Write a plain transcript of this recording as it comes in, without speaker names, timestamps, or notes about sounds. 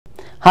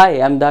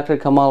Hi, I'm Dr.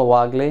 Kamal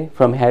Wagle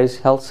from Harris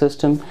Health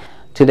System.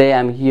 Today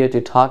I'm here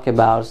to talk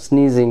about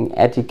sneezing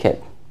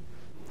etiquette.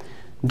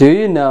 Do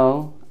you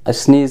know a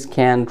sneeze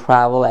can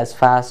travel as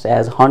fast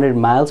as 100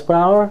 miles per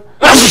hour?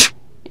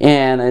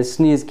 And a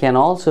sneeze can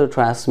also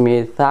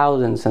transmit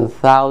thousands and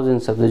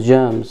thousands of the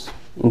germs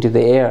into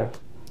the air.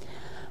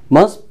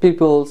 Most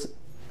people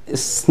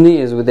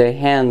sneeze with their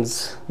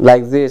hands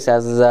like this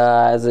as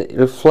a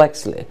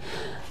reflexly.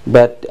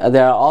 But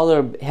there are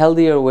other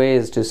healthier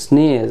ways to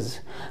sneeze,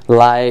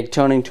 like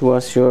turning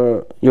towards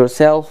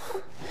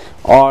yourself,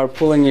 or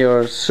pulling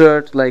your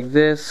shirt like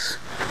this,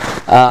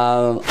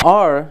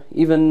 or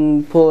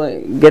even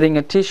getting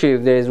a tissue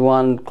if there is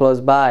one close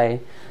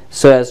by,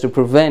 so as to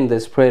prevent the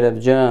spread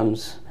of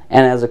germs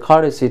and as a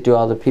courtesy to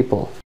other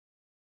people.